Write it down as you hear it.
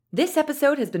This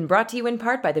episode has been brought to you in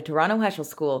part by the Toronto Heschel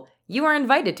School. You are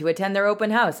invited to attend their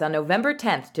open house on November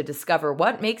 10th to discover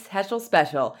what makes Heschel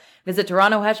special. Visit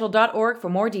torontoheschel.org for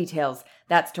more details.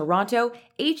 That's Toronto,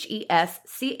 HESCHEL.org.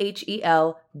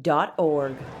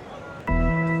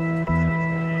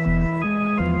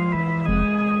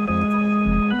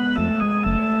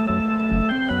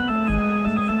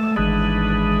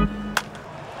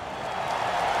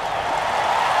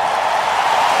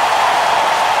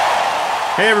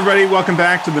 Hey everybody, welcome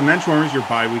back to the Benchwarmers, your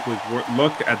bi-weekly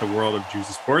look at the world of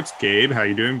juicy sports. Gabe, how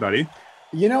you doing, buddy?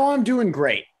 You know, I'm doing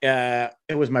great.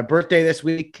 It was my birthday this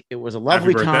week. It was a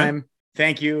lovely time.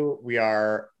 Thank you. We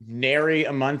are nary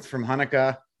a month from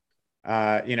Hanukkah.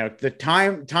 The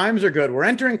times are good. We're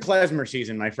entering klezmer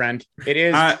season, my friend. It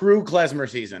is true klezmer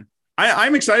season.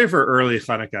 I'm excited for early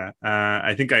Hanukkah.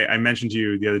 I think I mentioned to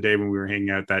you the other day when we were hanging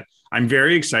out that I'm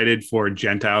very excited for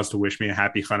Gentiles to wish me a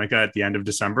happy Hanukkah at the end of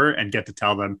December and get to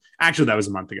tell them, actually, that was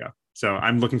a month ago. So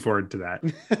I'm looking forward to that.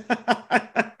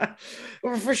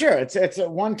 Well, for sure. It's a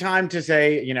one time to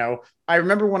say, I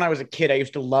remember when I was a kid, I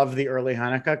used to love the early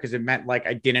Hanukkah because it meant like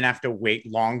I didn't have to wait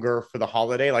longer for the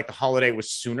holiday. Like the holiday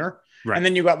was sooner. Right. And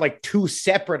then you got like two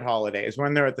separate holidays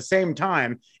when they're at the same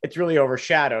time. It's really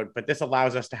overshadowed, but this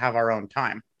allows us to have our own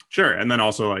time. Sure. And then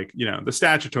also like, the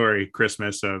statutory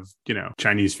Christmas of,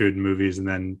 Chinese food and movies, and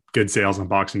then good sales on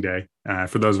Boxing Day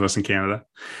for those of us in Canada.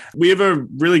 We have a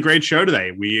really great show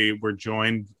today. We were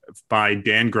joined by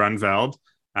Dan Grunfeld,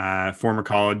 former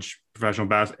college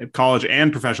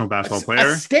and professional basketball player.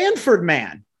 A Stanford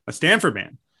man.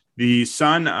 The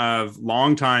son of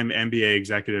longtime NBA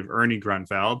executive Ernie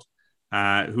Grunfeld,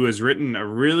 who has written a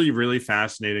really, really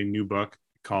fascinating new book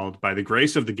called By the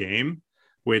Grace of the Game,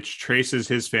 which traces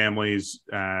his family's,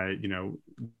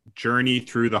 journey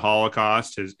through the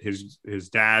Holocaust. His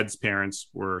dad's parents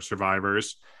were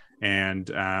survivors, and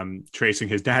tracing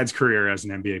his dad's career as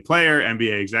an NBA player,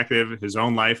 NBA executive, his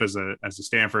own life as a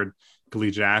Stanford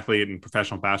collegiate athlete and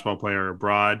professional basketball player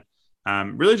abroad.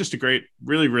 Really just a great,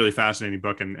 really, really fascinating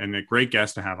book and a great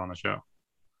guest to have on the show.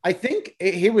 I think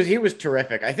he was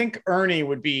terrific. I think Ernie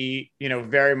would be,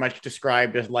 very much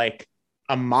described as like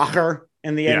a macher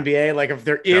in the NBA. Like if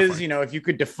there is, definitely. If you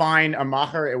could define a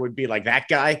macher, it would be like that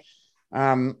guy.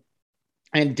 And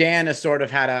Dan has sort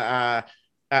of had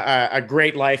a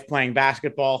great life playing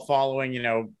basketball, following,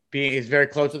 he's very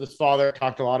close with his father,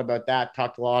 talked a lot about that,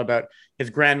 talked a lot about his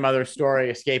grandmother's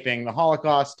story, escaping the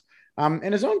Holocaust,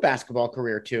 and his own basketball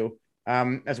career too.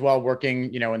 As well,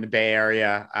 working, in the Bay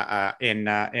Area,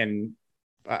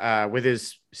 with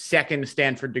his second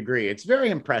Stanford degree. It's very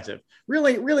impressive.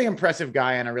 Really, really impressive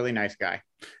guy and a really nice guy.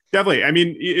 Definitely. I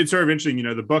mean, it's sort of interesting.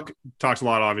 The book talks a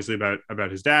lot, obviously,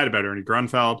 about his dad, about Ernie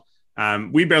Grunfeld.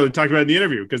 We barely talked about it in the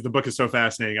interview because the book is so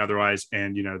fascinating otherwise.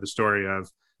 And, the story of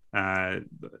the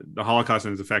Holocaust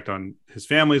and its effect on his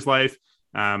family's life.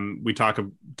 We talk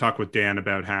with Dan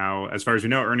about how, as far as we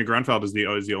know, Ernie Grunfeld is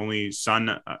the only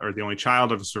son or the only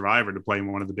child of a survivor to play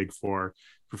in one of the big four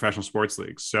professional sports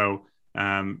leagues. So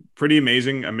pretty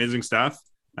amazing stuff.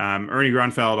 Ernie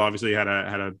Grunfeld obviously had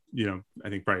a I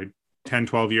think probably 10,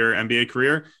 12 year NBA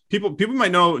career. People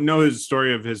might know his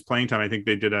story of his playing time. I think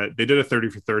they did a 30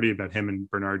 for 30 about him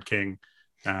and Bernard King.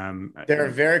 They're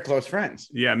very close friends.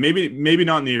 Yeah, maybe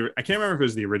not I can't remember if it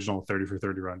was the original 30 for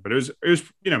 30 run, but it was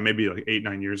maybe like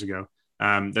 8-9 years ago.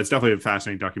 That's definitely a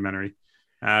fascinating documentary.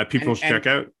 People should check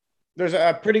out. There's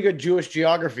a pretty good Jewish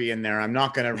geography in there. I'm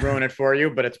not going to ruin it for you,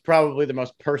 but it's probably the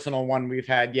most personal one we've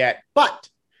had yet. But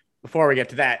before we get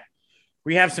to that,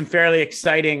 we have some fairly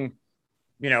exciting,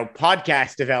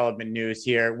 podcast development news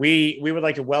here. We would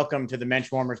like to welcome to the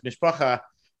Benchwarmers Mishpacha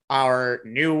our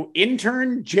new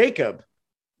intern, Jacob.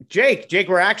 Jake,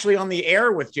 we're actually on the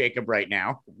air with Jacob right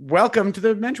now. Welcome to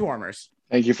the Benchwarmers.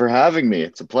 Thank you for having me.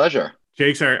 It's a pleasure.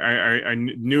 Jake's our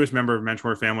newest member of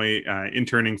Benchwarmer family,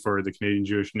 interning for the Canadian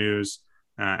Jewish News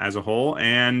as a whole,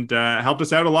 and helped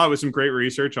us out a lot with some great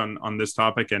research on this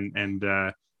topic, and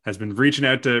has been reaching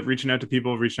out to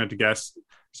people, reaching out to guests.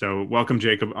 So welcome,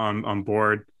 Jacob, on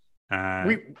board.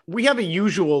 We have a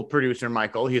usual producer,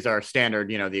 Michael. He's our standard,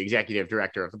 the executive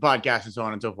director of the podcast and so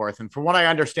on and so forth. And from what I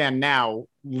understand now,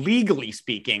 legally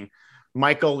speaking,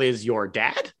 Michael is your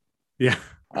dad? Yeah.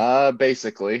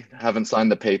 Basically. Haven't signed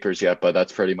the papers yet, but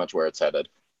that's pretty much where it's headed.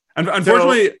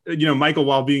 Unfortunately, Michael,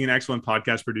 while being an excellent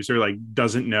podcast producer,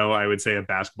 doesn't know, I would say, a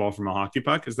basketball from a hockey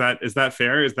puck. Is that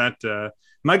fair? Is that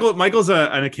Michael's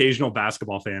an occasional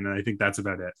basketball fan, and I think that's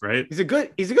about it, right? He's a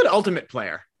good ultimate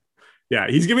player. Yeah,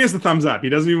 he's giving us the thumbs up. He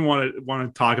doesn't even want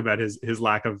to talk about his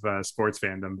lack of sports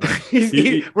fandom. But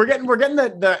we're getting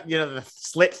the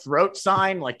slit throat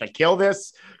sign, like the kill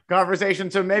this conversation.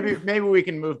 So maybe we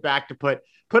can move back to put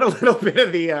a little bit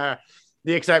of the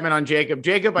excitement on Jacob.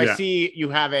 Jacob, I see you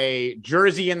have a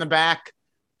jersey in the back.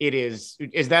 Is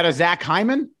that a Zach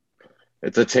Hyman?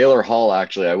 It's a Taylor Hall,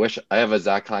 actually. I wish I have a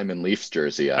Zach Hyman Leafs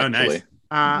jersey, actually. Oh, nice.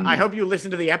 I hope you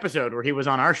listened to the episode where he was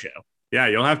on our show. Yeah,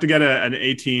 you'll have to get an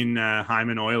 18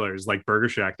 Hyman Oilers like Burger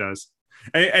Shack does.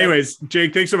 Anyways,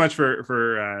 Jake, thanks so much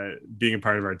for being a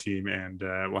part of our team, and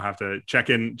we'll have to check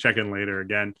in later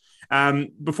again.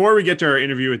 Before we get to our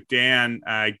interview with Dan,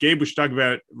 Gabe, we should talk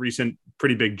about recent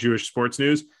pretty big Jewish sports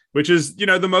news, which is,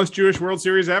 the most Jewish World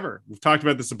Series ever. We've talked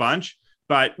about this a bunch,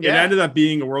 but it ended up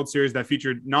being a World Series that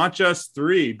featured not just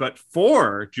 3, but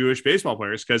 4 Jewish baseball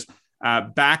players, because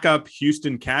backup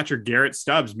Houston catcher Garrett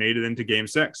Stubbs made it into Game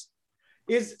 6.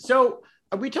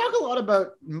 We talk a lot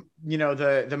about,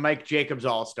 the Mike Jacobs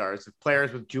All-Stars, the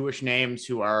players with Jewish names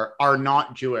who are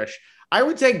not Jewish. I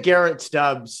would say Garrett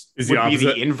Stubbs would be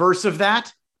the inverse of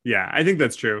that. Yeah, I think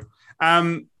that's true.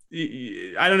 I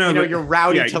don't know. You're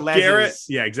Rowdy Tellez. Garrett,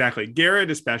 yeah, exactly.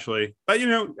 Garrett especially. But,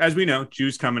 as we know,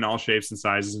 Jews come in all shapes and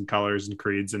sizes and colors and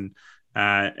creeds and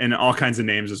all kinds of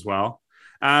names as well.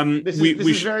 This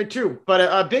is very true. But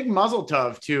a big muzzle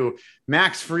tov to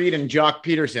Max Fried and Jock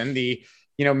Peterson, the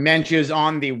Menches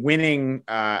on the winning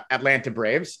Atlanta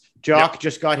Braves. Jock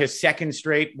just got his 2nd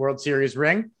straight World Series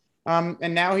ring.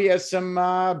 And now he has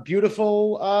some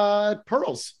beautiful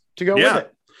pearls to go with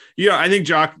it. I think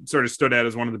Jock sort of stood out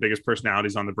as one of the biggest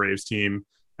personalities on the Braves team,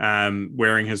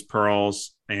 wearing his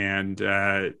pearls and,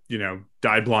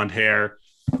 dyed blonde hair,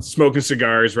 smoking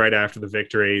cigars right after the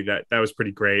victory. That was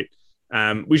pretty great.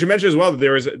 We should mention as well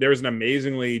that there was an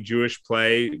amazingly Jewish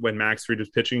play when Max Fried was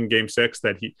pitching in Game 6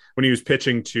 when he was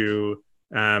pitching to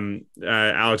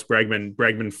Alex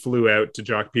Bregman flew out to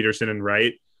Jock Peterson and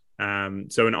right.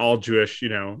 So an all Jewish,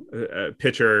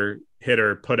 pitcher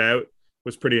hitter put out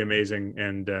was pretty amazing.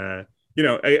 And,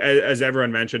 as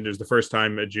everyone mentioned, it was the first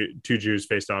time 2 Jews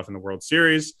faced off in the World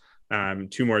Series.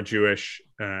 2 more Jewish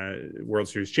World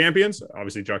Series champions.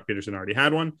 Obviously, Jock Peterson already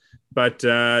had one, but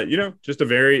just a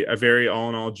very all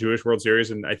in all Jewish World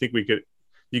Series. And I think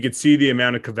you could see the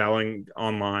amount of cavelling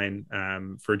online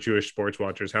for Jewish sports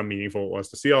watchers, how meaningful it was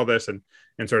to see all this and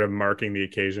sort of marking the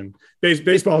occasion.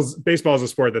 Baseball is a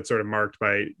sport that's sort of marked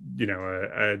by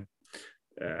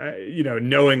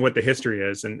knowing what the history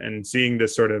is and seeing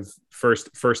this sort of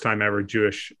first time ever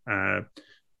Jewish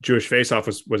face off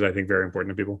was I think very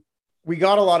important to people. We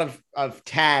got a lot of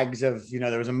tags of,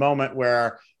 there was a moment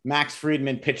where Max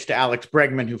Friedman pitched to Alex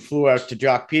Bregman, who flew out to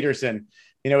Jock Peterson.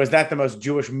 Is that the most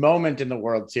Jewish moment in the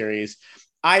World Series?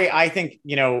 I think,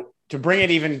 to bring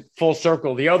it even full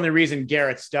circle, the only reason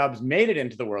Garrett Stubbs made it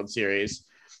into the World Series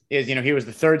is, he was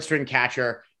the 3rd string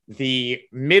catcher, the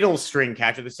middle string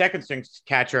catcher, the 2nd string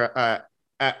catcher,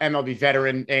 MLB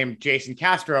veteran named Jason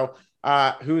Castro,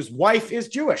 whose wife is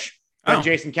Jewish. But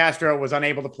Jason Castro was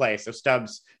unable to play, so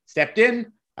Stubbs stepped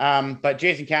in. But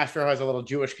Jason Castro has a little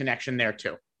Jewish connection there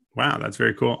too. Wow, that's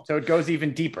very cool. So it goes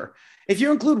even deeper. If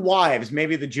you include wives,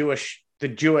 maybe the Jewish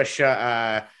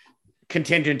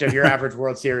contingent of your average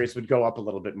World Series would go up a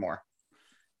little bit more.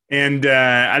 And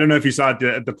I don't know if you saw it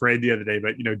at the parade the other day,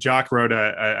 but Jock wrote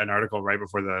an article right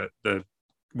before the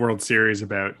World Series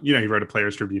about he wrote a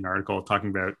Players Tribune article talking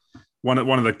about one of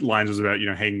the lines was about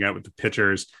hanging out with the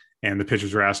pitchers. And the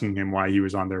pitchers were asking him why he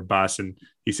was on their bus. And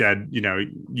he said,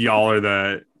 y'all are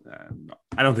the,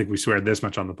 I don't think we swear this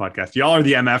much on the podcast. Y'all are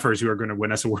the MFers who are going to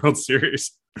win us a World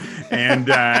Series. And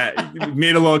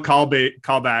made a little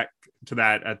callback to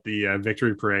that at the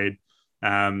victory parade.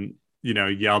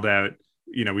 Yelled out,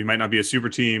 we might not be a super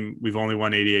team. We've only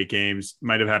won 88 games,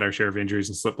 might have had our share of injuries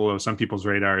and slipped below some people's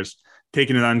radars,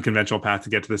 taken an unconventional path to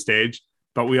get to the stage.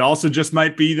 But we also just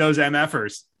might be those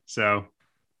MFers. So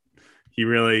he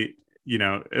really,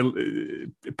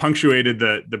 punctuated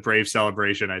the Brave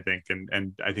celebration, I think.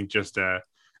 And I think just a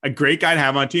great guy to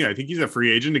have on team. I think he's a free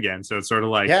agent again. So it's sort of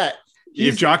like,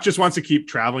 if Jock just wants to keep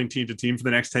traveling team to team for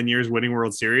the next 10 years, winning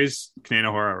World Series,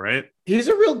 Knana Hora, right? He's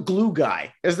a real glue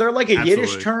guy. Is there like a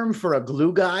Yiddish term for a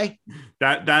glue guy?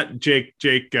 That Jake,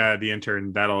 the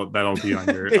intern, that'll be on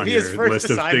your list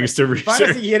of things to research. Find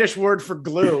us a Yiddish word for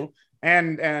glue.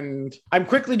 And I'm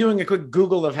quickly doing a quick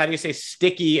Google of how do you say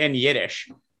sticky in Yiddish.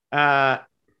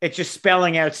 It's just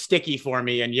spelling out sticky for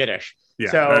me in Yiddish.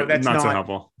 Yeah, so that's not so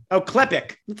helpful. Oh,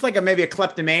 kleptic. It's like maybe a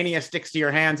kleptomania sticks to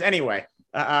your hands. Anyway,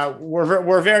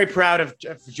 we're very proud of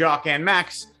Jock and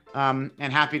Max, and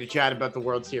happy to chat about the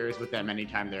World Series with them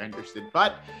anytime they're interested.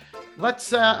 But let's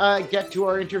get to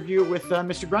our interview with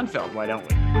Mr. Grunfeld. Why don't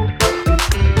we?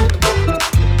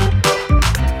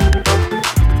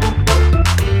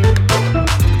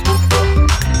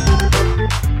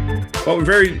 Well, we're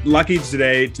very lucky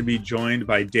today to be joined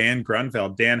by Dan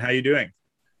Grunfeld. Dan, how are you doing?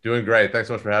 Doing great. Thanks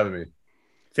so much for having me.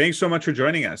 Thanks so much for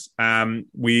joining us.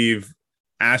 We've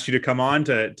asked you to come on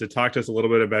to talk to us a little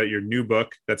bit about your new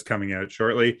book that's coming out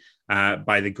shortly,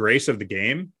 By the Grace of the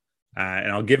Game. And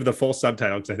I'll give the full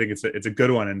subtitle because I think it's a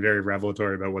good one and very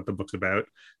revelatory about what the book's about.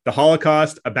 The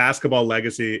Holocaust, a Basketball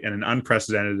Legacy, and an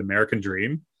Unprecedented American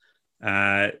Dream.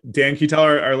 Dan, can you tell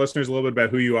our listeners a little bit about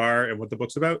who you are and what the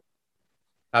book's about?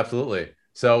 Absolutely.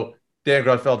 So Dan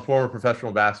Grunfeld, former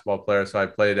professional basketball player. So I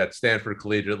played at Stanford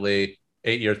collegiately,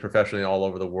 8 years professionally all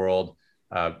over the world.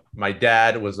 My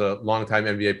dad was a longtime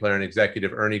NBA player and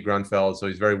executive, Ernie Grunfeld. So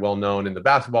he's very well known in the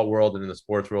basketball world and in the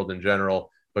sports world in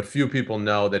general. But few people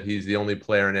know that he's the only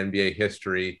player in NBA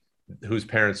history whose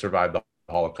parents survived the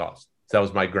Holocaust. So that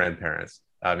was my grandparents.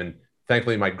 And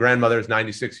thankfully, my grandmother is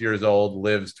 96 years old,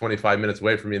 lives 25 minutes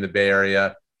away from me in the Bay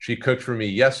Area. She cooked for me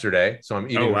yesterday, so I'm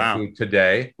eating her food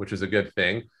today, which is a good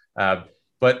thing.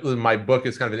 But my book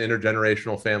is kind of an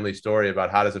intergenerational family story about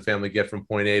how does a family get from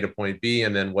point A to point B,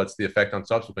 and then what's the effect on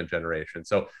subsequent generations.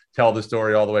 So tell the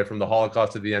story all the way from the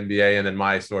Holocaust to the NBA, and then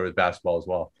my story with basketball as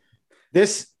well.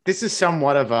 This is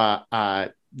somewhat of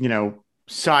a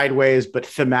sideways but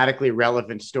thematically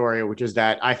relevant story, which is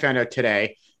that I found out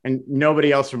today, and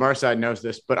nobody else from our side knows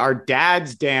this, but our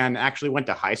dads, Dan, actually went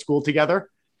to high school together.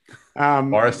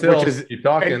 Forest Hill, keep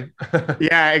talking.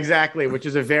 Yeah, exactly. Which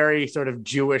is a very sort of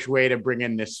Jewish way to bring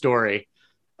in this story.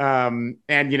 And,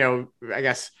 I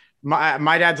guess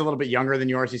my dad's a little bit younger than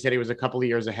yours. He said he was a couple of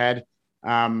years ahead.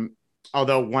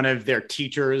 Although one of their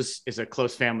teachers is a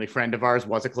close family friend of ours,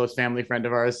 one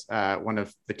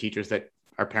of the teachers that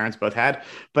our parents both had.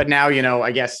 But now,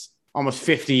 I guess almost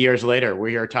 50 years later,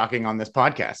 we are talking on this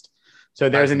podcast. So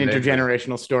there's an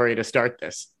intergenerational story to start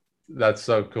this. That's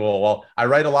so cool. Well, I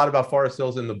write a lot about Forest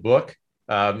Hills in the book.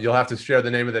 You'll have to share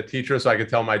the name of the teacher so I can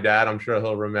tell my dad. I'm sure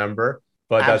he'll remember,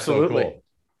 but that's Absolutely. So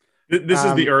cool. This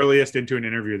is the earliest into an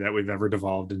interview that we've ever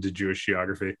devolved into Jewish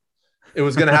geography. It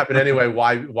was going to happen anyway.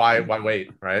 Why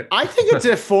wait? Right. I think it's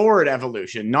a forward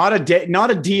evolution, not a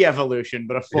de-evolution,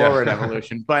 but a forward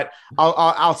evolution. But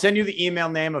I'll send you the email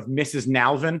name of Mrs.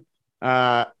 Nalvin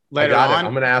later on.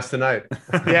 I'm going to ask tonight.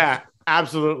 Yeah,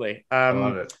 absolutely. I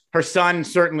love it. Her son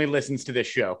certainly listens to this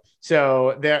show,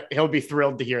 so he'll be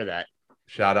thrilled to hear that.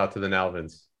 Shout out to the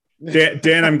Nalvins.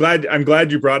 Dan, I'm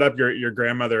glad you brought up your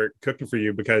grandmother cooking for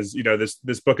you, because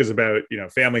this book is about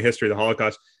family history, the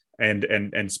Holocaust,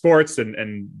 and sports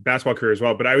and basketball career as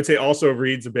well. But I would say also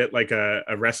reads a bit like a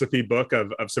recipe book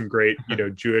of some great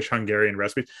Jewish Hungarian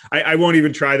recipes. I won't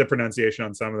even try the pronunciation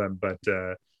on some of them, but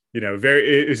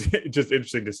it's just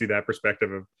interesting to see that perspective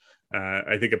of.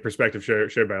 I think a perspective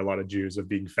shared by a lot of Jews of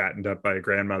being fattened up by a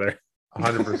grandmother.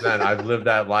 100%. I've lived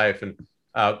that life. And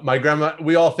my grandma,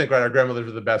 we all think, right, our grandmothers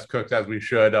are the best cooks, as we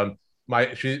should. My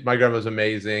grandma's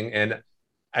amazing. And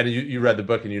you read the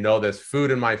book and you know this,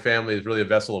 food in my family is really a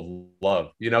vessel of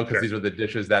love, because Sure. These are the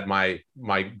dishes that my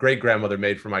great grandmother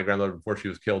made for my grandmother before she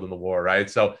was killed in the war, right?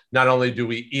 So not only do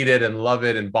we eat it and love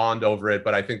it and bond over it,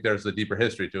 but I think there's a deeper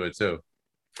history to it too.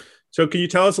 So can you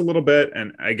tell us a little bit,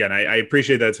 and again, I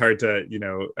appreciate that it's hard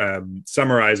to,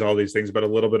 summarize all these things, but a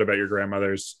little bit about your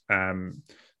grandmother's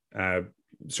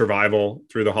survival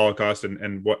through the Holocaust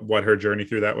and what her journey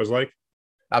through that was like?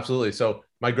 Absolutely. So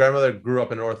my grandmother grew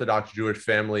up in an Orthodox Jewish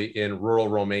family in rural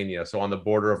Romania, so on the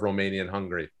border of Romania and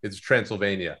Hungary. It's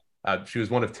Transylvania. She was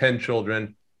one of 10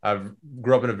 children,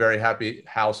 grew up in a very happy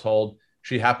household.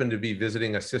 She happened to be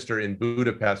visiting a sister in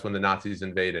Budapest when the Nazis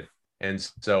invaded. And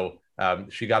so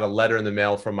she got a letter in the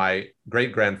mail from my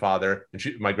great-grandfather, and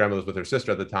my grandmother was with her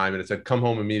sister at the time, and it said, "Come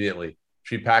home immediately."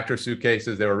 She packed her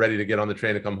suitcases. They were ready to get on the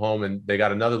train to come home, and they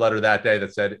got another letter that day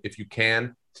that said, "If you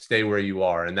can, stay where you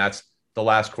are." And that's the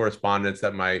last correspondence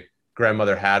that my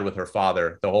grandmother had with her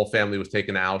father. The whole family was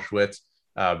taken to Auschwitz,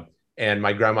 and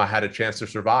my grandma had a chance to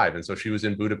survive. And so she was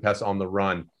in Budapest on the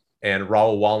run. And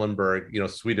Raoul Wallenberg,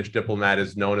 Swedish diplomat,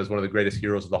 is known as one of the greatest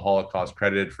heroes of the Holocaust,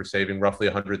 credited for saving roughly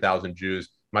 100,000 Jews.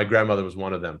 My grandmother was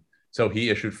one of them. So he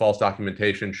issued false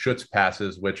documentation, Schutz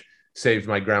passes, which saved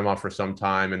my grandma for some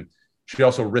time. And she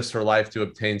also risked her life to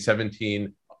obtain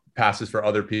 17 passes for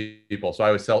other people. So I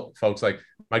always tell folks, like,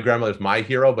 my grandmother's my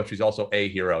hero, but she's also a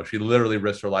hero. She literally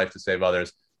risked her life to save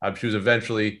others. She was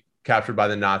eventually captured by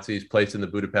the Nazis, placed in the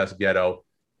Budapest ghetto.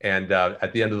 And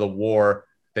at the end of the war,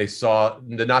 they saw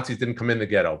the Nazis didn't come in the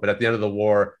ghetto, but at the end of the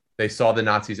war, they saw the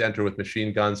Nazis enter with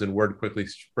machine guns, and word quickly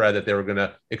spread that they were going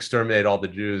to exterminate all the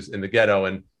Jews in the ghetto.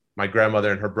 And my grandmother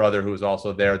and her brother, who was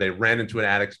also there, they ran into an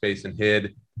attic space and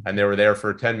hid, and they were there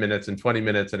for 10 minutes and 20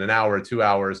 minutes and an hour, 2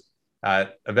 hours.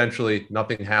 Eventually,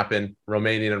 nothing happened.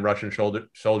 Romanian and Russian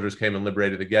soldiers came and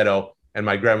liberated the ghetto. and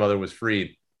my grandmother was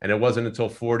freed. And it wasn't until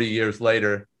 40 years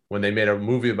later, when they made a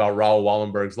movie about Raoul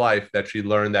Wallenberg's life, that she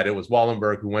learned that it was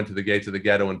Wallenberg who went to the gates of the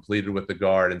ghetto and pleaded with the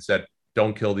guard and said,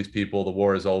 don't kill these people. The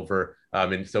war is over.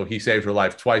 And so he saved her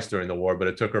life twice during the war, but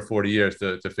it took her 40 years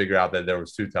to figure out that there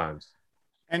was 2 times.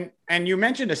 And you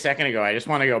mentioned a second ago, I just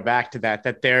want to go back to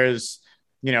that there's,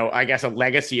 I guess a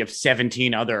legacy of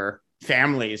 17 other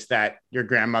families that your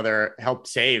grandmother helped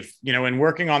save, in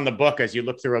working on the book, as you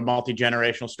look through a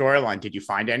multi-generational storyline, did you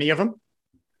find any of them?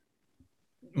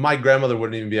 My grandmother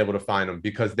wouldn't even be able to find them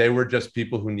because they were just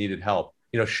people who needed help.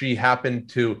 She happened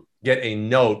to get a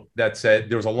note that said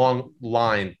there was a long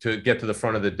line to get to the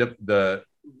front of the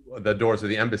doors of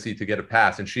the embassy to get a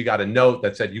pass. And she got a note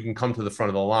that said, you can come to the front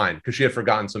of the line, because she had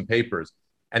forgotten some papers,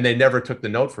 and they never took the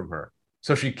note from her.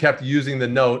 So she kept using the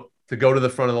note to go to the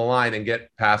front of the line and get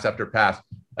pass after pass.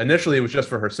 Initially, it was just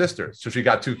for her sisters. So she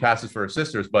got 2 passes for her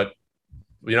sisters, but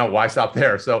why stop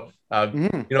there? So,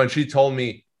 and she told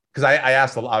me, because I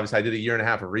asked, obviously I did 1.5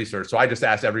 years of research. So I just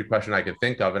asked every question I could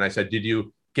think of. And I said, did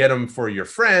you get them for your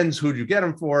friends? Who'd you get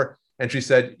them for? And she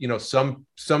said,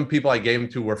 some people I gave them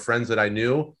to were friends that I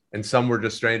knew, and some were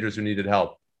just strangers who needed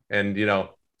help. And,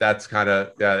 that's kind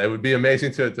of, it would be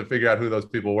amazing to figure out who those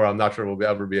people were. I'm not sure we'll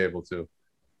ever be able to.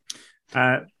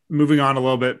 Moving on a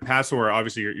little bit past the war,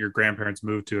 obviously your grandparents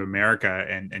moved to America,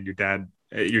 and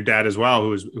your dad as well, who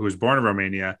was born in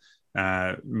Romania,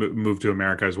 moved to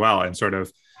America as well. And sort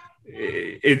of,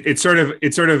 it's sort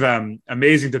of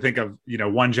amazing to think of,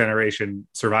 one generation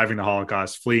surviving the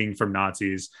Holocaust, fleeing from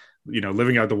Nazis,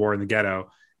 living out the war in the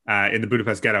ghetto, in the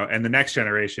Budapest ghetto, and the next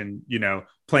generation,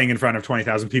 playing in front of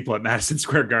 20,000 people at Madison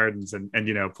Square Gardens and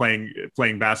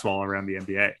playing basketball around the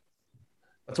NBA.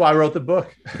 That's why I wrote the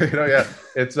book.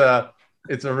 It's a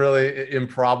really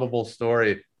improbable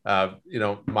story.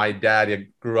 My dad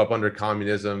grew up under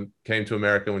communism, came to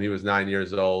America when he was 9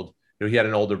 years old. He had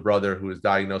an older brother who was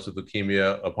diagnosed with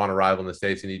leukemia upon arrival in the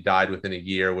States, and he died within a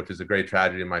year, which is a great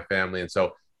tragedy in my family. And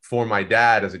so for my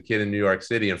dad, as a kid in New York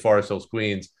City in Forest Hills,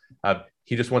 Queens,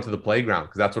 he just went to the playground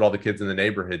because that's what all the kids in the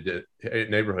neighborhood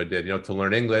did, to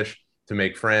learn English, to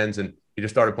make friends. And he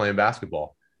just started playing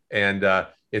basketball. And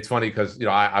it's funny because,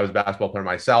 I was a basketball player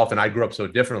myself, and I grew up so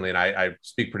differently. And I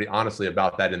speak pretty honestly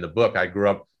about that in the book. I grew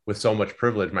up with so much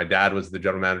privilege. My dad was the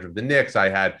general manager of the Knicks. I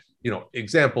had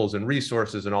examples and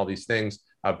resources and all these things.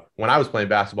 When I was playing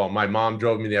basketball, my mom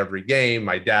drove me to every game.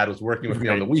 My dad was working with me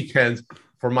on the weekends.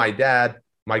 For my dad,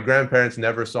 my grandparents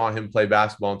never saw him play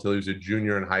basketball until he was a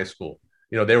junior in high school.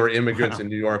 They were immigrants in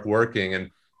New York working. And,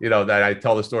 that I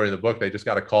tell the story in the book, they just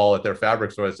got a call at their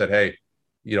fabric store that said, hey,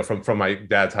 from my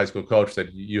dad's high school coach, said,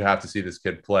 you have to see this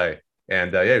kid play.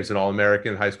 And he was an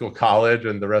All-American high school, college,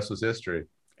 and the rest was history.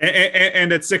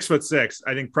 And at 6'6",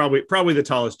 I think probably the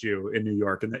tallest Jew in New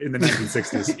York in the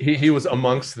 1960s. he was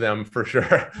amongst them for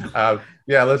sure.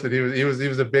 Listen, he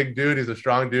was a big dude. He's a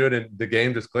strong dude, and the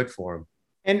game just clicked for him.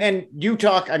 And you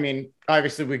talk,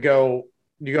 obviously you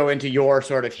go into your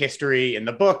sort of history in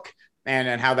the book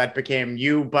and how that became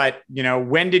you. But,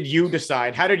 when did you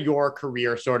decide, how did your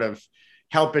career sort of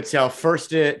help itself first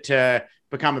to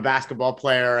become a basketball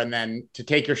player and then to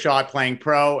take your shot playing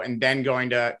pro and then going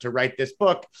to write this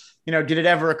book? Did it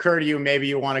ever occur to you, maybe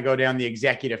you want to go down the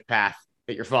executive path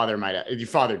that your father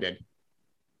did?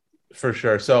 For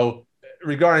sure. So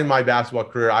regarding my basketball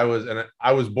career, I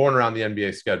was born around the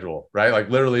NBA schedule, right? Like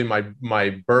literally my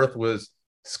birth was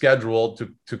scheduled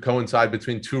to coincide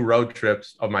between 2 road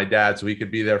trips of my dad. So he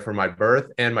could be there for my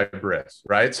birth and my bris,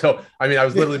 right? So, I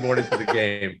was literally born into the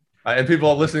game. And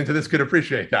people listening to this could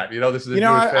appreciate that. This is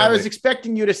I was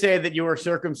expecting you to say that you were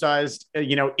circumcised,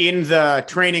 in the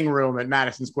training room at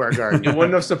Madison Square Garden. It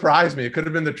wouldn't have surprised me. It could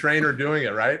have been the trainer doing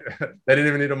it, right? They didn't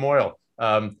even need a mohel.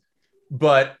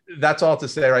 But that's all to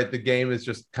say, right? The game is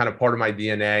just kind of part of my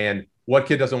DNA. And what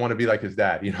kid doesn't want to be like his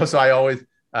dad? So I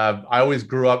always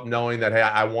grew up knowing that, hey,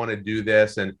 I want to do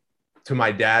this. And to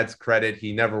my dad's credit,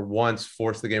 he never once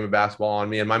forced the game of basketball on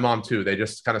me, and my mom too. They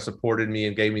just kind of supported me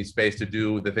and gave me space to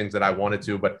do the things that I wanted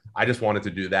to, but I just wanted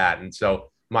to do that. And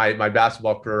so my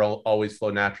basketball career always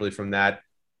flowed naturally from that.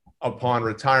 Upon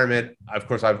retirement, of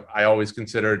course, I always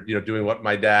considered, doing what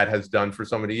my dad has done for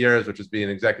so many years, which is being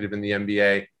an executive in the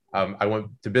NBA. I went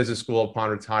to business school upon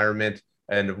retirement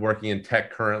and working in tech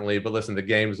currently. But listen, the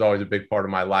game is always a big part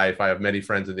of my life. I have many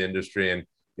friends in the industry, and,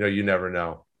 you never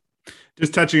know.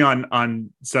 Just touching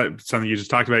on something you just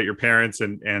talked about, your parents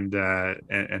and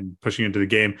pushing into the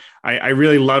game. I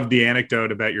really loved the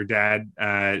anecdote about your dad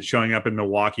showing up in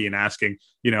Milwaukee and asking,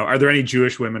 are there any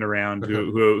Jewish women around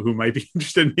who might be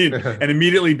interested in me? And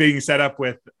immediately being set up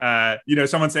with,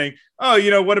 someone saying,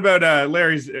 oh, what about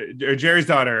Larry's or Jerry's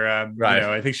daughter? Right.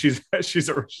 I think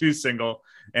she's single,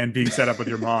 and being set up with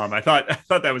your mom. I thought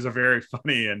that was a very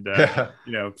funny and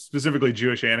specifically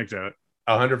Jewish anecdote.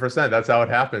 100%. That's how it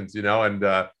happens, And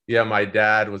my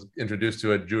dad was introduced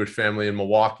to a Jewish family in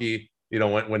Milwaukee,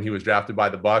 when he was drafted by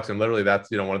the Bucks, and literally that's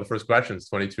one of the first questions.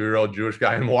 22-year-old Jewish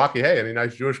guy in Milwaukee. Hey, any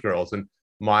nice Jewish girls? And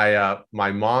my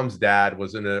mom's dad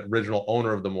was an original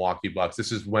owner of the Milwaukee Bucks.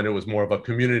 This is when it was more of a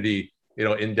community,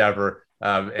 endeavor.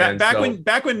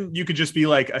 Back when you could just be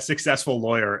like a successful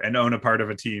lawyer and own a part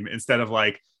of a team instead of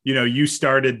like, you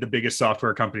started the biggest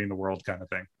software company in the world kind of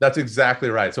thing. That's exactly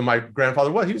right. So my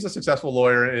grandfather, he was a successful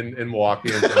lawyer in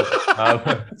Milwaukee.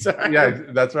 And so, yeah,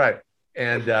 that's right.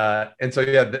 And so,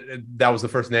 that was the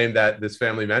first name that this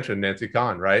family mentioned, Nancy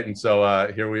Kahn. Right. And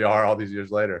so here we are all these years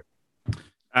later.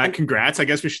 Congrats, I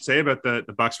guess we should say, about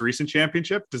the Bucks' recent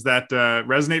championship. Does that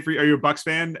resonate for you? Are you a Bucks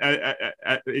fan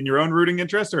in your own rooting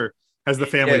interest, or has the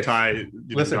family tie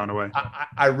gone away?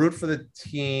 I root for the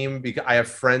team because I have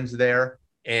friends there,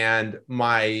 and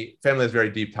my family has very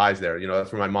deep ties there.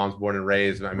 That's where my mom's born and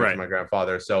raised, and I mentioned my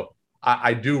grandfather. So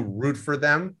I do root for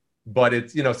them, but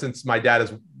it's, since my dad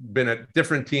has been at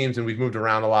different teams and we've moved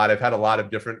around a lot, I've had a lot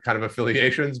of different kind of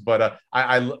affiliations, but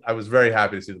I was very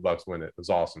happy to see the Bucks win it. It was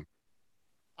awesome.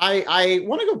 I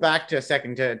want to go back to a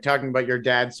second to talking about your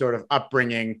dad's sort of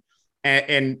upbringing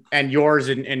and yours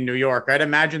in New York. I'd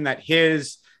imagine that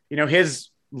his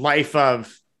life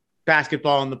of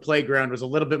basketball on the playground was a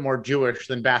little bit more Jewish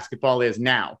than basketball is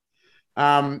now.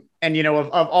 Of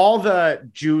all the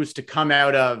Jews to come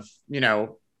out of,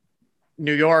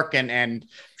 New York and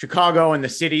Chicago and the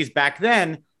cities back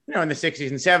then, in the 60s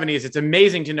and 70s, it's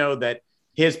amazing to know that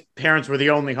his parents were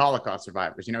the only Holocaust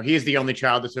survivors. He's the only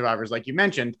child of survivors, like you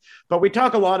mentioned. But we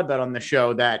talk a lot about on the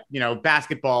show that,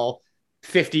 basketball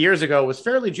 50 years ago was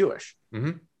fairly Jewish.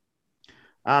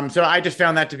 Mm-hmm. So I just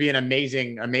found that to be an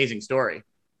amazing story.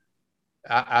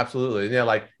 Absolutely.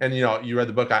 Yeah. You read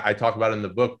the book. I talk about in the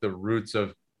book the roots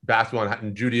of basketball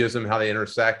and Judaism, how they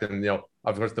intersect. And,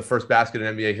 of course, the first basket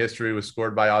in NBA history was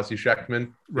scored by Ozzie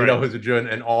Sheckman, who's a Jew,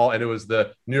 and it was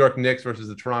the New York Knicks versus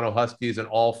the Toronto Huskies, and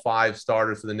all 5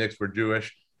 starters for the Knicks were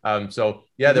Jewish.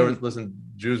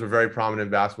 Jews were very prominent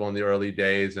in basketball in the early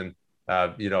days. And,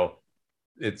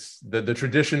 it's the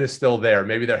tradition is still there.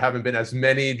 Maybe there haven't been as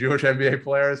many Jewish NBA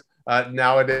players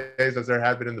nowadays as there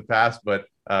have been in the past, but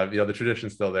the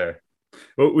tradition's still there.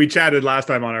 Well, we chatted last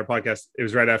time on our podcast. It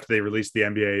was right after they released the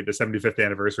NBA, the 75th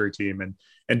anniversary team,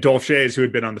 and Dolph Schayes, who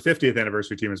had been on the 50th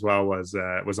anniversary team as well, was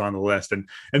on the list. And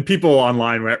people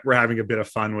online were having a bit of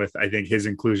fun with, I think, his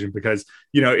inclusion, because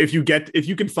if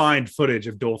you can find footage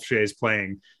of Dolph Schayes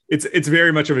playing, it's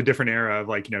very much of a different era of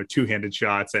like two-handed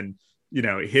shots and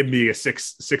him being a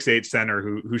 6'8" center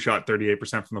who shot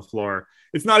 38% from the floor.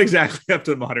 It's not exactly up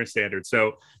to the modern standards.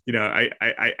 So, I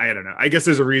don't know. I guess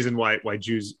there's a reason why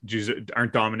Jews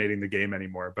aren't dominating the game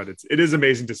anymore, but it is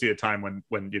amazing to see a time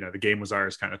when the game was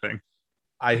ours kind of thing.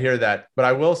 I hear that, but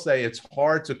I will say it's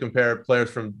hard to compare players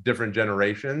from different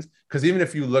generations, because even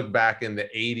if you look back in the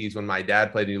 80s when my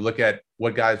dad played and you look at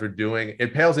what guys were doing,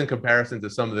 it pales in comparison to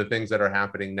some of the things that are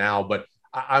happening now. But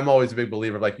I'm always a big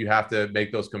believer of you have to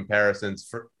make those comparisons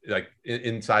for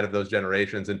inside of those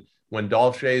generations. And when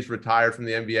Dolph Schayes retired from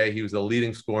the NBA, he was the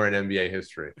leading scorer in NBA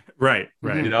history. Right.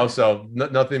 So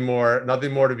nothing more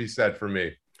to be said for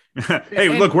me. Hey,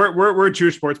 look, we're a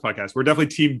Jewish sports podcast. We're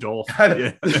definitely Team Dolph.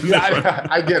 Yeah,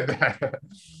 I get that,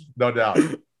 no doubt.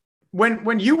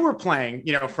 When you were playing,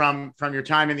 from your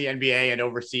time in the NBA and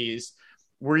overseas,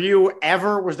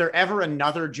 was there ever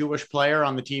another Jewish player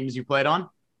on the teams you played on?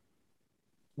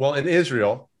 Well, in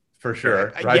Israel, for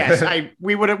sure. Right? Yes,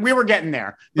 we were getting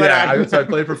there. But I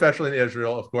played professionally in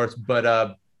Israel, of course,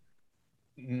 but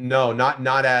no,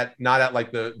 not at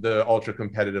like the ultra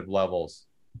competitive levels.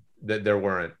 That there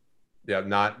weren't. Yeah,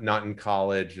 not in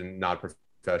college and not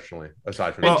professionally,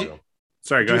 aside from Israel.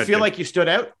 Sorry, go ahead. Do you feel like you stood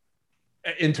out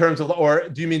in terms of, or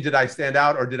do you mean did I stand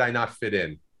out or did I not fit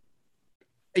in?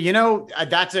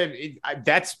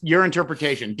 That's your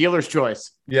interpretation. Dealer's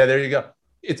choice. Yeah, there you go.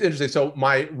 It's interesting. So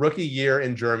my rookie year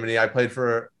in Germany, I played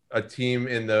for a team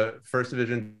in the first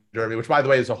division Germany, which by the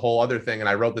way is a whole other thing. And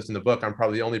I wrote this in the book. I'm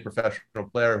probably the only professional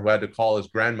player who had to call his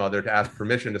grandmother to ask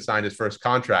permission to sign his first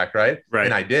contract. Right.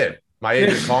 And I did. My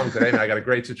agent called me and said, "Hey, man, I got a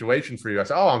great situation for you." I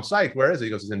said, "Oh, I'm psyched. Where is it?" He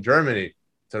goes, "It's in Germany." I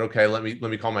said, "Okay, let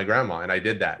me call my grandma." And I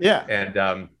did that. Yeah.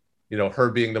 And her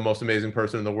being the most amazing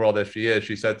person in the world as she is,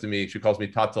 she said to me, she calls me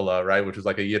Tatala, right? Which is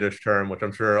like a Yiddish term, which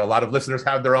I'm sure a lot of listeners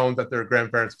have their own that their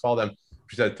grandparents call them.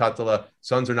 She said, Tatala,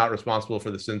 sons are not responsible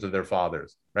for the sins of their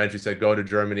fathers, right? And she said, go to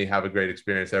Germany, have a great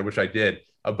experience there, which I did.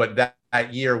 But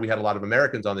that year we had a lot of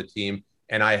Americans on the team,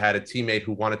 and I had a teammate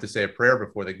who wanted to say a prayer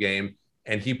before the game.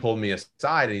 And he pulled me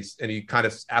aside and he kind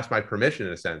of asked my permission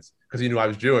in a sense, because he knew I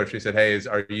was Jewish. He said, hey,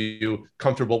 are you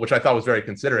comfortable? Which I thought was very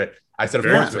considerate. I said,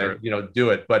 of course, man,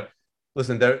 do it. But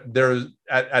listen, there's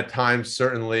at times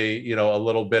certainly, a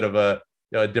little bit of a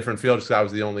different feel just because I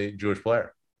was the only Jewish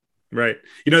player. Right.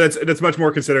 That's much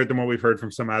more considerate than what we've heard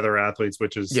from some other athletes,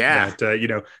 which is that,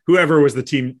 whoever was the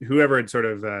team, whoever had sort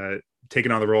of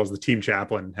taken on the role as the team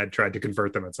chaplain had tried to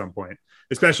convert them at some point,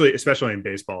 especially in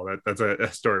baseball. That's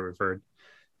a story we've heard,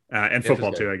 and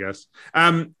football too, I guess.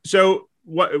 So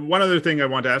one other thing I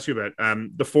want to ask you about,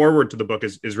 the foreword to the book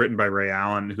is written by Ray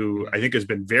Allen, who I think has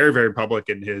been very, very public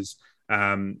in his,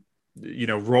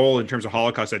 role in terms of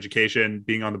Holocaust education,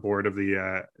 being on the board of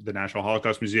the National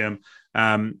Holocaust Museum.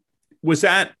 Was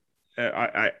that,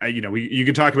 you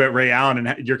can talk about Ray Allen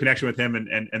and your connection with him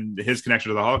and his connection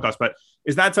to the Holocaust, but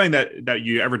is that something that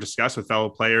you ever discuss with fellow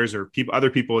players or other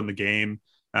people in the game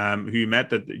who you met,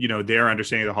 that, their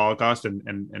understanding of the Holocaust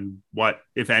and what,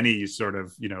 if any, sort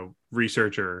of,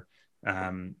 research or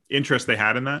interest they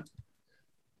had in that?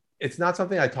 It's not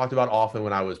something I talked about often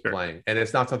when I was playing, and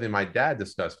it's not something my dad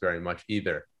discussed very much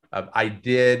either. I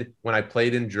did when I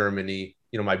played in Germany.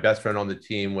 My best friend on the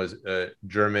team was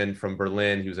German from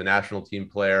Berlin. He was a national team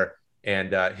player,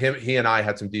 and he and I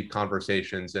had some deep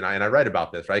conversations. And I write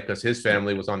about this, right, because his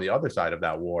family was on the other side of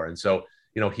that war, and so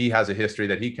he has a history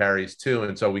that he carries too.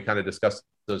 And so we kind of discussed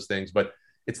those things, but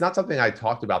it's not something I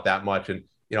talked about that much. And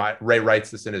Ray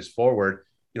writes this in his foreword.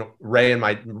 Ray and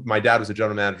my dad was the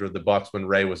general manager of the Bucks when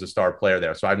Ray was a star player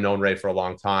there, so I've known Ray for a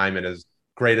long time, and as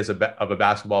great as of a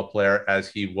basketball player as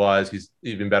he was, he's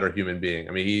even better human being.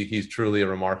 I mean, he's truly a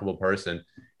remarkable person.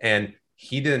 And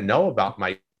he didn't know about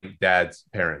my dad's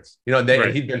parents, and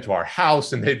he'd been to our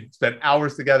house and they'd spent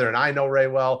hours together, and I know Ray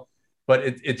well, but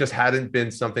it just hadn't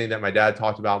been something that my dad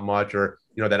talked about much, or,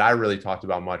 that I really talked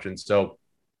about much. And so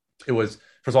it was,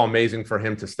 first of all, amazing for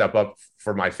him to step up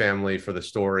for my family, for the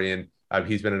story. And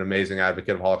he's been an amazing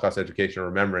advocate of Holocaust education and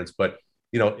remembrance, but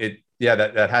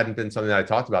that hadn't been something that I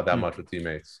talked about that much with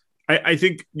teammates. I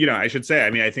think, I should say,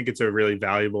 I think it's a really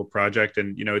valuable project,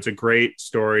 and, it's a great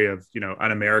story of,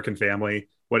 an American family,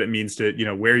 what it means to,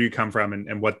 where you come from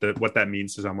and what that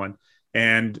means to someone.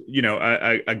 And,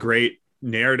 a great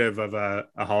narrative of a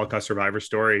Holocaust survivor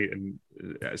story.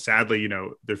 And sadly,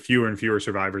 there are fewer and fewer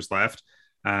survivors left.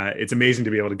 It's amazing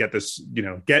to be able to get this,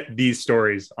 get these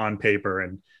stories on paper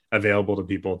and available to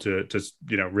people to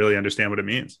really understand what it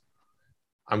means.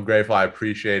 I'm grateful. I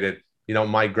appreciate it.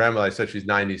 My grandmother, I said she's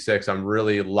 96. I'm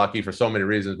really lucky for so many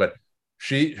reasons, but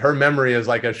her memory is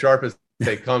like as sharp as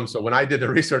they come. So when I did the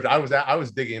research, I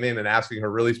was digging in and asking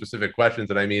her really specific questions.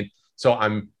 And so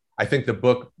I think the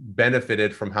book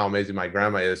benefited from how amazing my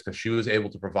grandma is, because she was able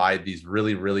to provide these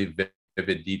really, really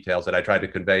vivid details that I tried to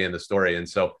convey in the story. And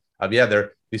so,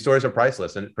 these stories are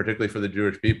priceless, and particularly for the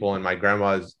Jewish people. And my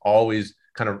grandma is always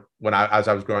kind of, as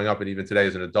I was growing up and even today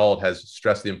as an adult, has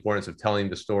stressed the importance of telling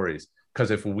the stories,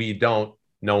 because if we don't,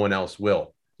 no one else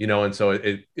will, and so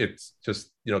it's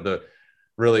just,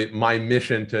 really my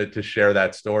mission to share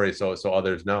that story so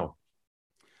others know.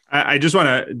 I just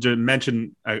want to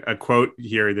mention a quote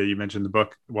here that you mentioned in the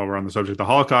book while we're on the subject of the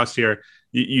Holocaust here.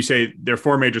 You say there are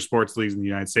 4 major sports leagues in the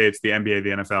United States: the NBA, the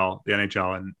NFL, the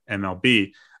NHL, and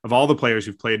MLB. Of all the players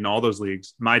who've played in all those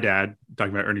leagues, my dad,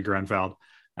 talking about Ernie Grunfeld,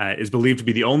 is believed to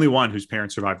be the only one whose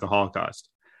parents survived the Holocaust.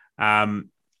 I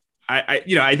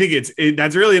think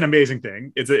that's really an amazing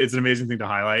thing. It's an amazing thing to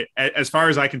highlight. As far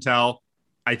as I can tell,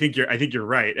 I think you're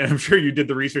right, and I'm sure you did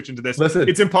the research into this. Listen,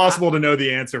 it's impossible to know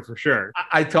the answer for sure.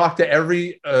 I talked to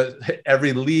every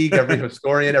league, every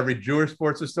historian, every Jewish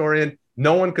sports historian.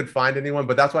 No one could find anyone,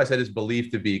 but that's why I said it's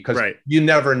believed to be, because you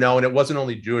never know. And it wasn't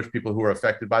only Jewish people who were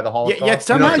affected by the Holocaust. Yet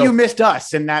somehow you missed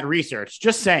us in that research.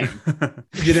 Just saying.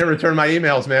 You didn't return my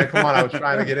emails, man. Come on, I was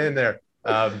trying to get in there.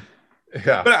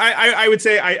 But I would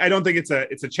say I don't think it's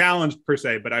a challenge per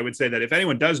se, but I would say that if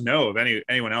anyone does know of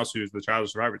anyone else who's the child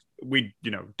of survivors, we'd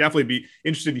definitely be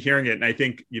interested in hearing it. And I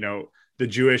think the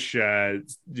Jewish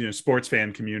sports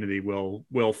fan community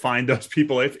will find those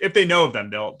people if they know of them.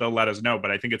 They'll let us know.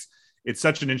 But I think it's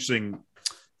such an interesting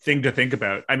thing to think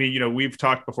about. I mean, we've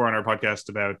talked before on our podcast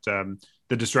about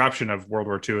the disruption of World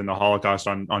War II and the Holocaust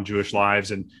on Jewish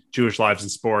lives and Jewish lives in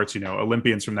sports,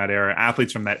 Olympians from that era,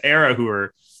 athletes from that era who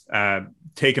were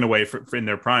taken away in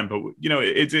their prime. But,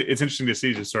 it's interesting to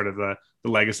see just sort of the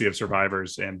legacy of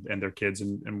survivors and their kids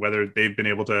and whether they've been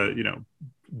able to,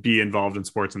 be involved in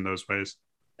sports in those ways.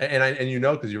 And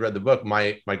because you read the book,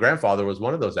 my grandfather was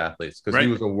one of those athletes because right.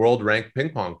 He was a world ranked ping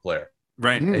pong player.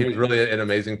 Right. And he was really an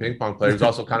amazing ping pong player. He was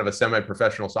also kind of a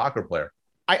semi-professional soccer player.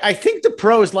 I think the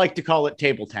pros like to call it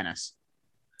table tennis.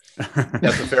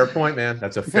 That's a fair point, man.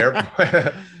 That's a fair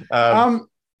point.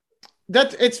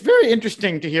 It's very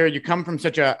interesting to hear you come from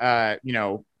such a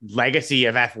legacy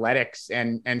of athletics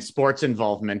and sports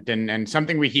involvement, and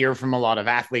something we hear from a lot of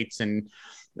athletes and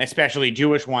especially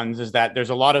Jewish ones is that there's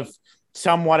a lot of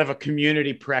somewhat of a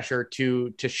community pressure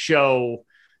to show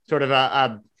sort of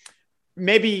a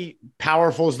maybe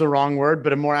powerful is the wrong word,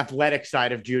 but a more athletic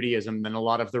side of Judaism than a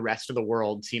lot of the rest of the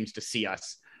world seems to see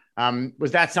us.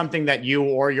 Was that something that you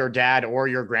or your dad or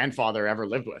your grandfather ever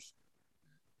lived with?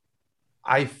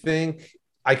 I think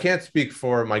I can't speak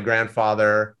for my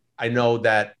grandfather. I know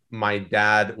that my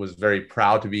dad was very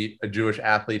proud to be a Jewish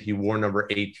athlete. He wore number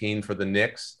 18 for the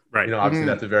Knicks. Right. Obviously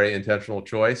that's a very intentional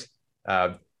choice.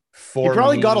 He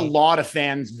probably got a lot of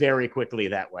fans very quickly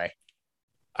that way.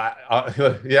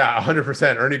 Yeah,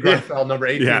 100%. Ernie Grunfeld, number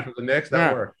 18 for the Knicks.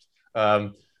 That worked.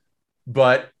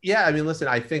 But yeah, I mean, listen,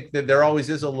 I think that there always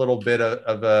is a little bit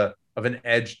of an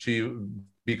edge to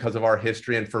because of our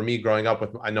history. And for me, growing up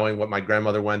with knowing what my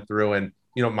grandmother went through and,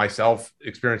 myself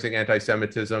experiencing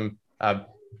anti-Semitism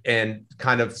and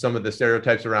kind of some of the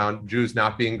stereotypes around Jews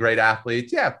not being great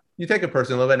athletes. Yeah, you take a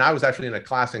person a little bit. And I was actually in a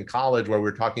class in college where we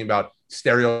were talking about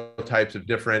stereotypes of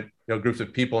different, groups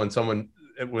of people. And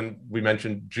when we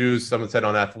mentioned Jews, someone said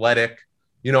on athletic,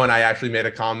 and I actually made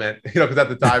a comment, because at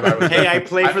the time I was, hey, I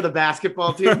played for the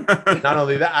basketball team. Not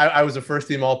only that, I was a first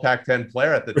team All Pac-10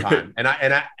 player at the time, and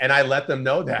I let them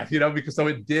know that, because so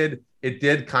it did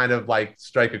kind of like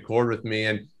strike a chord with me.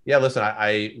 And yeah, listen,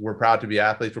 we're proud to be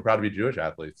athletes. We're proud to be Jewish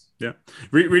athletes. Yeah,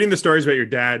 reading the stories about your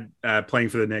dad playing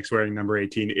for the Knicks wearing number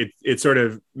 18, it's sort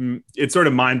of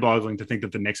mind-boggling to think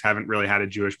that the Knicks haven't really had a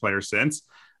Jewish player since.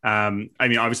 I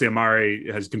mean, obviously Amari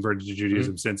has converted to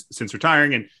Judaism since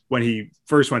retiring. And when he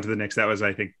first went to the Knicks, that was,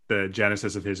 I think, the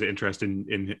genesis of his interest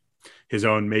in his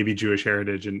own maybe Jewish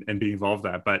heritage and being involved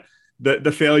in that. But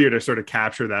the failure to sort of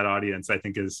capture that audience, I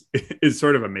think is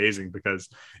sort of amazing because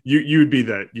you'd be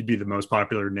the most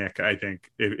popular Knick, I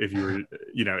think, if you were,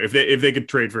 if they could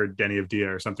trade for Denny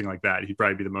Avdia or something like that, he'd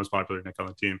probably be the most popular Knick on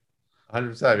the team.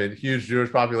 100%. I mean, huge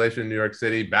Jewish population in New York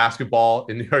City. Basketball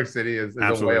in New York City is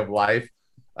a way of life.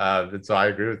 And so I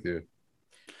agree with you.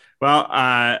 Well,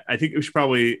 I think we should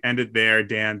probably end it there,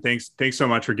 Dan. Thanks so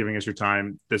much for giving us your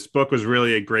time. This book was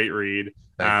really a great read.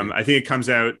 I think it comes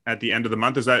out at the end of the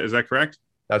month. Is that correct?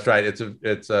 That's right. It's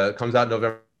comes out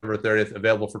November 30th,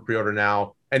 available for pre-order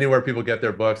now. Anywhere people get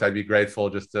their books, I'd be grateful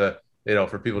just to,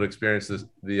 for people to experience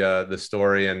the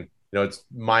story. And, it's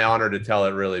my honor to tell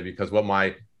it, really, because what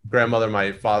my grandmother,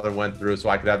 my father went through so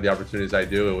I could have the opportunities I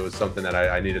do, it was something that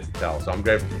I needed to tell. So I'm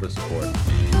grateful for the support.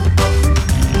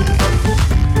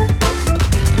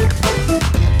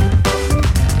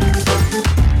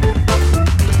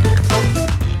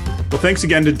 Well, thanks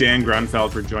again to Dan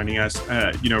Grunfeld for joining us.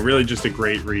 Really just a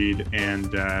great read.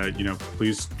 And,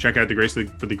 please check out the Grace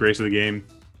of the Game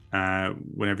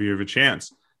whenever you have a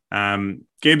chance.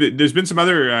 Gabe, there's been some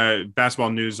other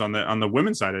basketball news on the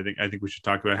women's side. I think we should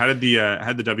talk about. How did the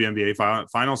WNBA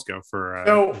finals go for?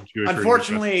 So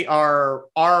unfortunately, our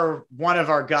one of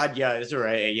our Gadyas, or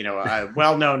a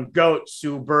well-known goat,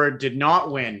 Sue Bird, did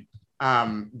not win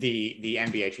the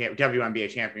WNBA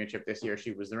championship this year.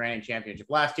 She was the reigning championship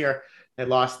last year. They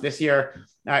lost this year.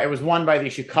 It was won by the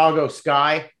Chicago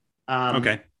Sky.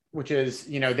 Which is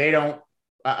they don't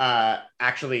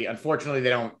actually, unfortunately,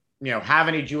 they don't have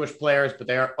any Jewish players, but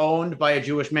they are owned by a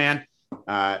Jewish man,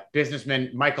 businessman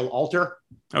Michael Alter.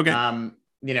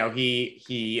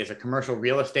 He is a commercial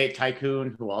real estate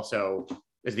tycoon who also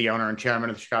is the owner and chairman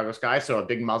of the Chicago Sky. So a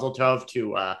big mazel tov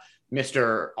to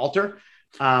Mr. Alter.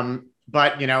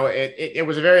 But it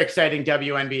was a very exciting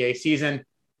WNBA season.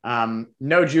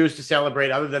 No Jews to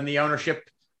celebrate other than the ownership.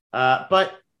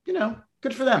 But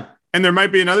good for them. And there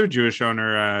might be another Jewish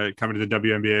owner coming to the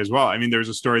WNBA as well. I mean, there was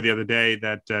a story the other day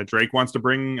that Drake wants to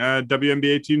bring a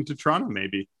WNBA team to Toronto,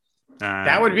 maybe.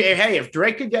 That would be, hey, if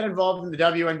Drake could get involved in the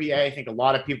WNBA, I think a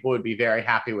lot of people would be very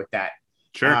happy with that.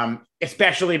 Sure.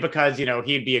 Especially because, he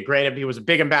was a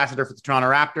big ambassador for the Toronto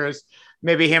Raptors.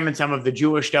 maybe him and some of the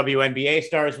Jewish WNBA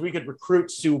stars. We could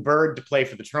recruit Sue Bird to play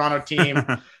for the Toronto team.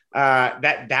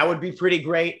 That would be pretty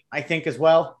great, I think, as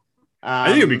well. I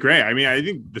think it'd be great. I mean, I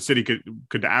think the city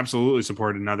could absolutely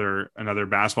support another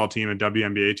basketball team, a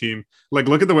WNBA team. Like,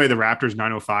 look at the way the Raptors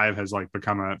 905 has like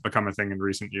become a thing in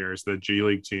recent years, the G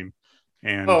League team.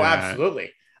 And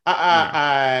absolutely.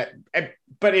 Yeah.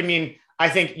 But I mean, I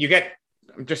think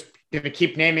I'm just going to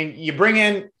keep naming. You bring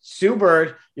in Sue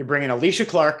Bird, you bring in Alicia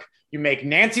Clark, you make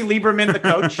Nancy Lieberman the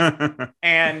coach,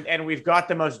 and we've got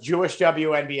the most Jewish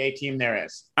WNBA team there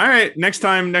is. All right, next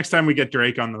time we get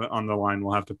Drake on the line,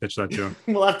 we'll have to pitch that to him.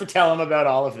 We'll have to tell him about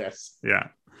all of this. Yeah.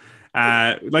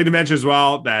 I'd like to mention as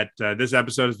well that this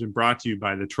episode has been brought to you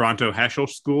by the Toronto Heschel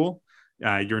School.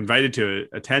 You're invited to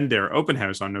attend their open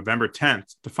house on November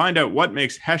 10th. To find out what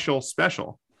makes Heschel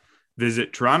special,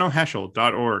 visit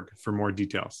torontoheschel.org for more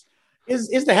details.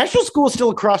 Is the Heschel School still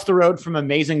across the road from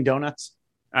Amazing Donuts?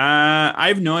 I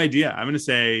have no idea. I'm going to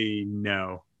say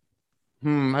no.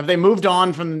 Have they moved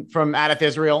on from Adith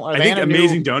Israel? I think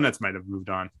Amazing Donuts might have moved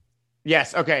on.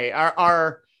 Yes. Okay.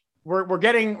 We're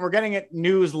getting it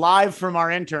news live from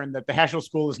our intern that the Heschel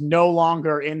School is no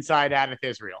longer inside Adith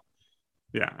Israel.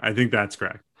 Yeah, I think that's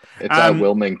correct. It's at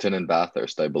Wilmington and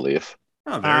Bathurst, I believe.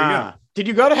 Oh, there you go. Did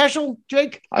you go to Heschel,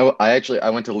 Jake? I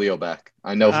went to Leo Beck.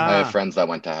 I know I have friends that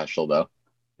went to Heschel though.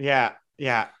 Yeah.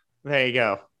 There you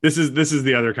go. This is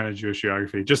the other kind of Jewish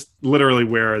geography. Just literally,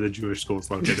 where are the Jewish schools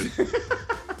located?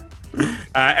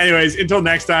 Anyways, until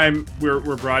next time, we're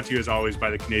brought to you as always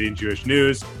by the Canadian Jewish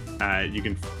News. You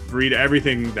can read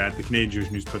everything that the Canadian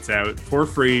Jewish News puts out for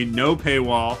free, no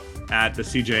paywall, at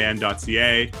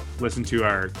thecjn.ca. Listen to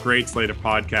our great slate of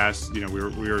podcasts. You know, we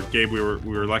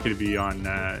were lucky to be on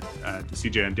the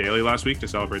CJN Daily last week to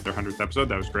celebrate their 100th episode.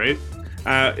 That was great.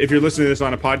 If you're listening to this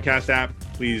on a podcast app,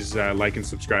 please like and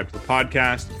subscribe to the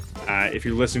podcast. If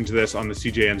you're listening to this on the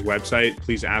CJN's website,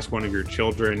 please ask one of your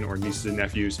children or nieces and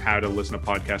nephews how to listen to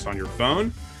podcasts on your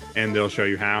phone, and they'll show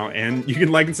you how. And you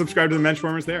can like and subscribe to the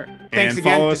Menschwarmers there. Thanks and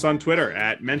again follow us on Twitter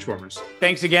at Menschwarmers.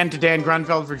 Thanks again to Dan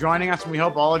Grunfeld for joining us, and we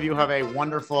hope all of you have a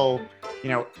wonderful,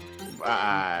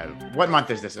 what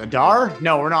month is this? Adar?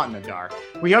 No, we're not in Adar.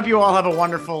 We hope you all have a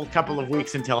wonderful couple of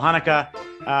weeks until Hanukkah.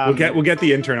 We'll get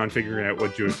the intern on figuring out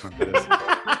what Jewish month it is.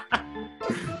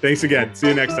 Thanks again. See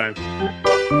you next time.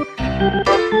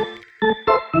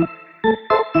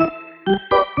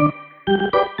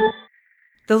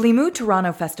 The Limud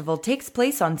Toronto Festival takes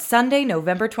place on Sunday,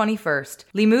 November 21st.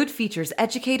 Limud features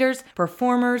educators,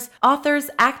 performers, authors,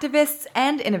 activists,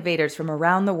 and innovators from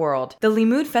around the world. The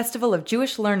Limud Festival of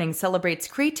Jewish Learning celebrates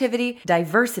creativity,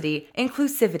 diversity,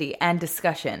 inclusivity, and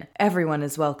discussion. Everyone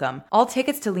is welcome. All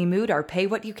tickets to Limud are pay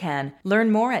what you can.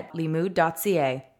 Learn more at limud.ca.